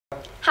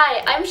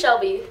Hi, I'm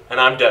Shelby.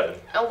 And I'm Devin.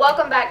 And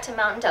welcome back to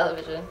Mountain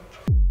Television.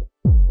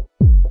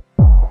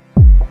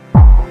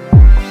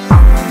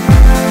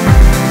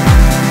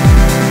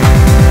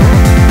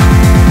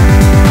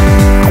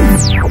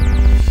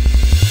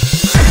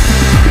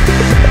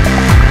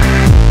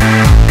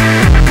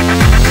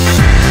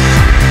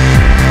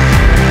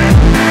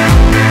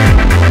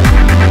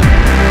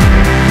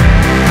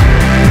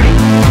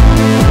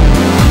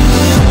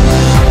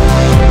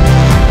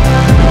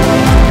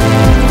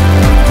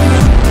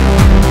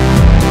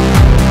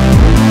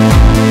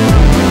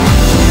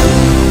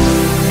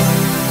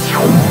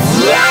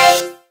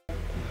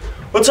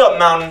 What's up,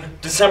 Mountain?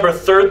 December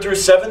 3rd through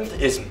 7th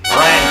is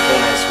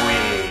Mindfulness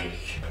Week.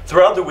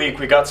 Throughout the week,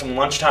 we got some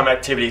lunchtime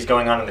activities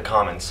going on in the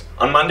Commons.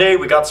 On Monday,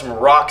 we got some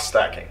rock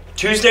stacking.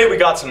 Tuesday, we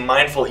got some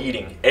mindful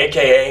eating,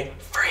 aka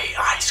free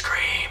ice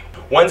cream.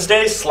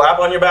 Wednesday, slap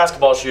on your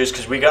basketball shoes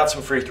because we got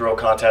some free throw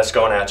contests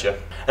going at you.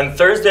 And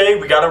Thursday,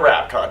 we got a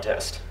rap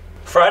contest.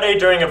 Friday,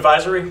 during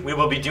advisory, we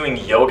will be doing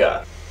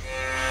yoga.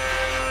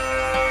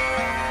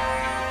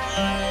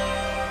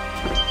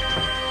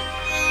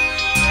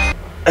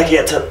 I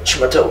can't touch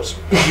my toes.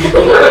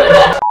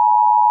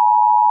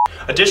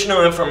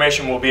 Additional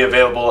information will be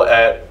available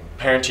at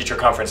Parent-Teacher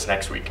Conference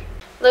next week.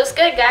 Looks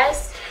good,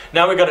 guys.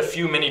 Now we got a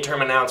few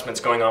mini-term announcements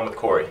going on with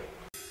Corey.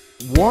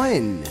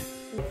 1.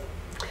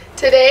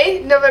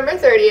 Today, November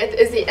 30th,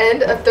 is the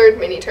end of third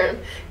mini-term.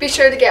 Be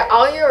sure to get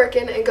all your work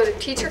in and go to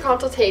teacher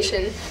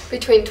consultation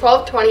between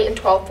 12:20 and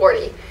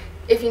 12:40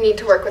 if you need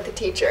to work with a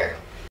teacher.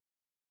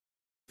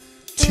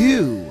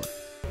 2.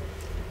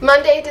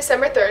 Monday,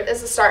 December 3rd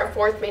is the start of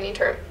fourth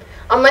mini-term.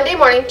 On Monday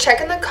morning, check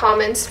in the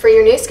Commons for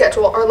your new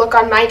schedule or look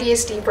on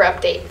MyDSD for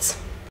updates.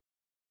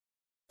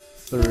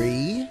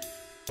 3.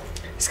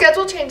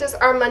 Schedule changes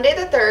are Monday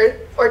the 3rd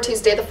or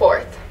Tuesday the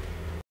 4th.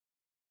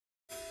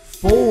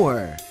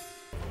 4.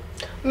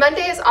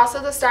 Monday is also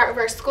the start of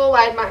our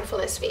school-wide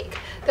Mindfulness Week.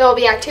 There will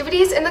be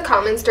activities in the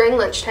Commons during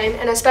lunchtime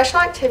and a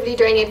special activity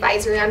during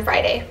advisory on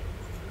Friday.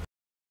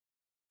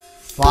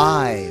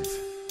 5.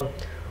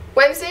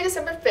 Wednesday,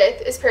 December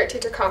 5th is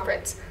Parent-Teacher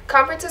Conference.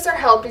 Conferences are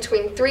held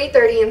between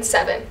 3:30 and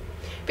 7.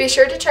 Be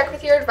sure to check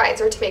with your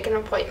advisor to make an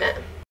appointment.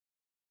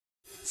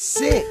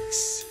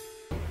 6.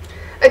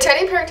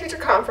 Attending Parent-Teacher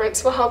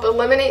Conference will help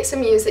eliminate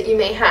some use that you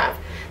may have.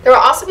 There will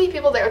also be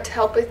people there to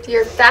help with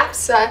your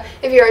FAFSA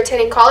if you are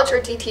attending college or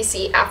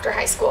DTC after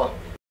high school.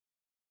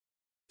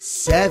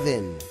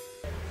 7.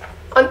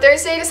 On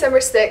Thursday,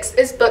 December 6th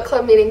is book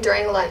club meeting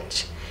during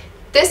lunch.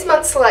 This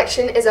month's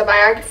selection is a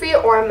biography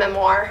or a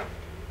memoir.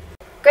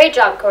 Great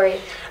job,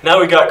 Corey. Now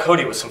we got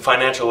Cody with some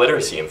financial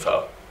literacy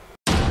info.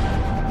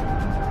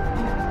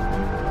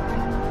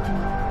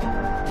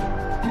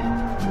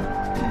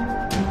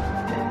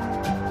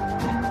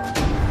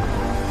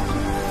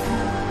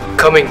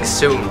 Coming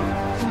soon.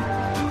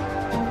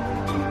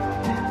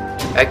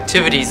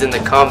 Activities in the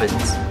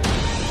Commons.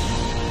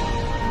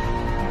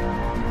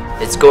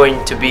 It's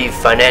going to be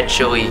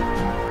financially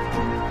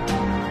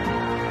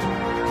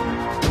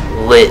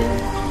lit.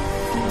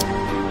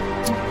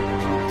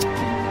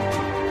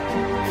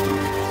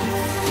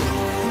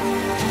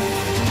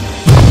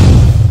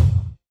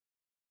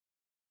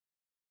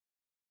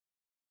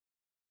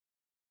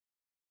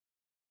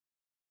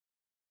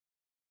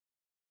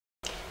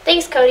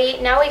 Thanks, Cody.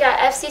 Now we got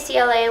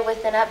FCCLA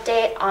with an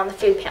update on the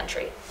food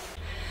pantry.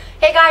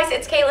 Hey guys,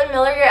 it's Caitlin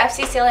Miller, your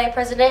FCCLA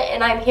president,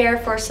 and I'm here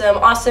for some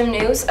awesome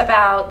news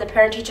about the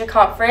Parent-Teacher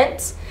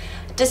Conference.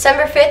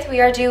 December 5th, we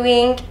are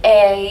doing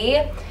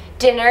a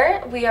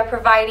dinner. We are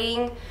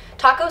providing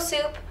taco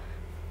soup,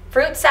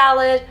 fruit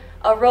salad,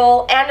 a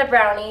roll, and a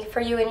brownie for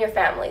you and your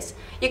families.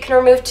 You can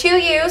remove 2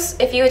 U's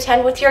if you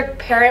attend with your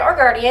parent or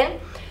guardian,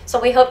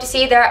 so we hope to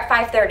see you there at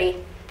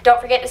 5:30.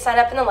 Don't forget to sign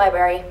up in the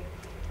library.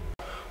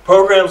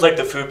 Programs like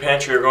the food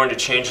pantry are going to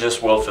change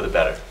this world for the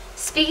better.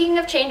 Speaking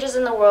of changes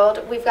in the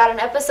world, we've got an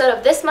episode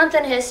of This Month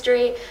in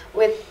History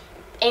with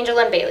Angel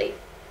and Bailey.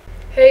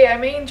 Hey,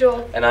 I'm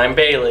Angel. And I'm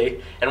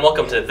Bailey, and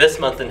welcome to This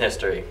Month in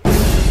History.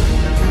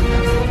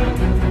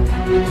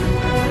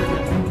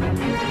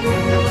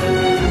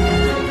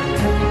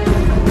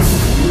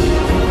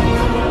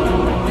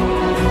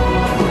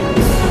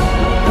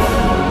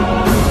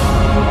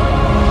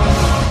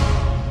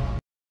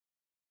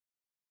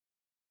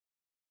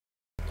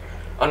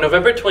 On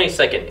November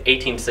 22nd,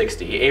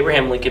 1860,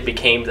 Abraham Lincoln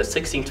became the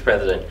 16th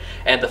president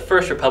and the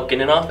first Republican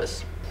in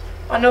office.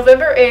 On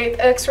November 8th,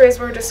 X-rays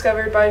were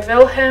discovered by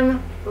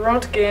Wilhelm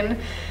Röntgen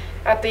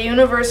at the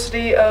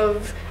University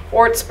of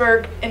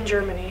Würzburg in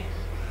Germany.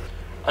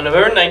 On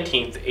November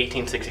 19th,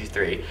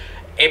 1863,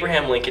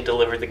 Abraham Lincoln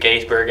delivered the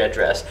Gettysburg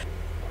Address.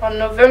 On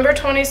November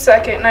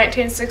 22nd,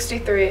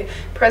 1963,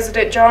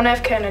 President John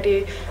F.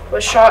 Kennedy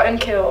was shot and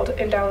killed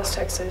in Dallas,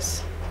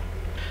 Texas.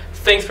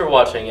 Thanks for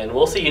watching, and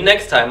we'll see you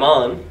next time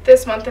on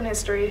This Month in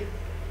History.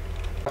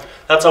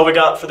 That's all we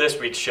got for this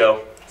week's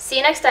show. See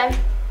you next time.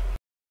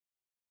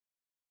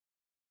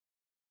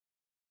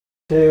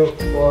 2,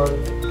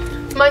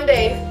 1.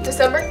 Monday,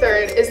 December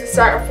 3rd is the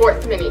start of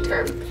fourth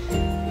mini-term.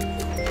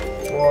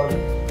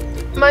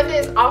 1. Monday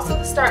is also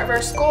the start of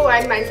our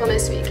school-wide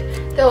Mindfulness Week.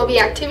 There will be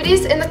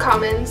activities in the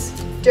Commons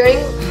during...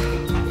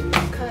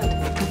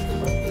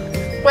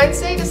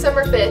 Wednesday,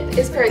 December 5th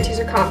is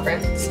Parent-Teacher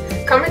Conference.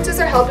 Conferences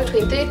are held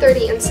between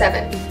 3:30 and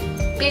 7.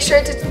 Be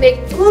sure to make...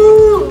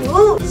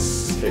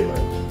 Okay,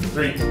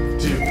 3,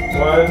 2,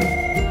 1.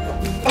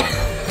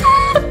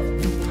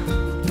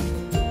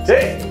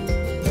 Take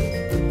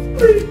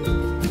 3.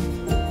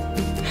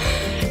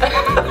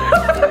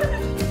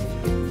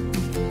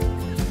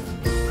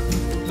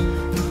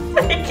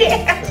 I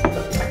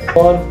can't.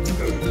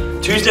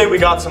 1. Tuesday we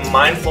got some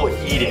mindful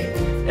eating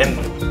and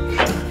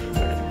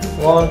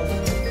 1.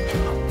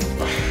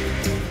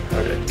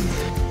 okay.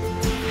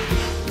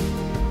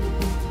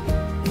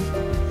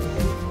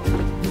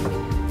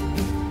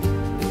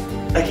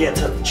 I can't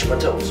touch my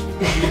toes.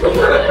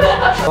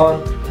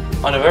 1.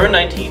 On November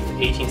 19th,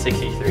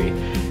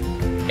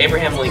 1863,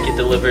 Abraham Lincoln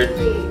delivered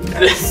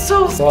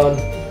So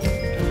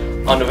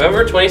 1. On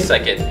November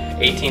 22nd,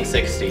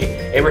 1860,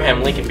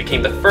 Abraham Lincoln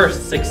became the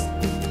first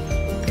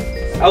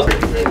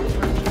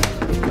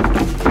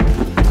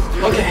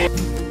Okay.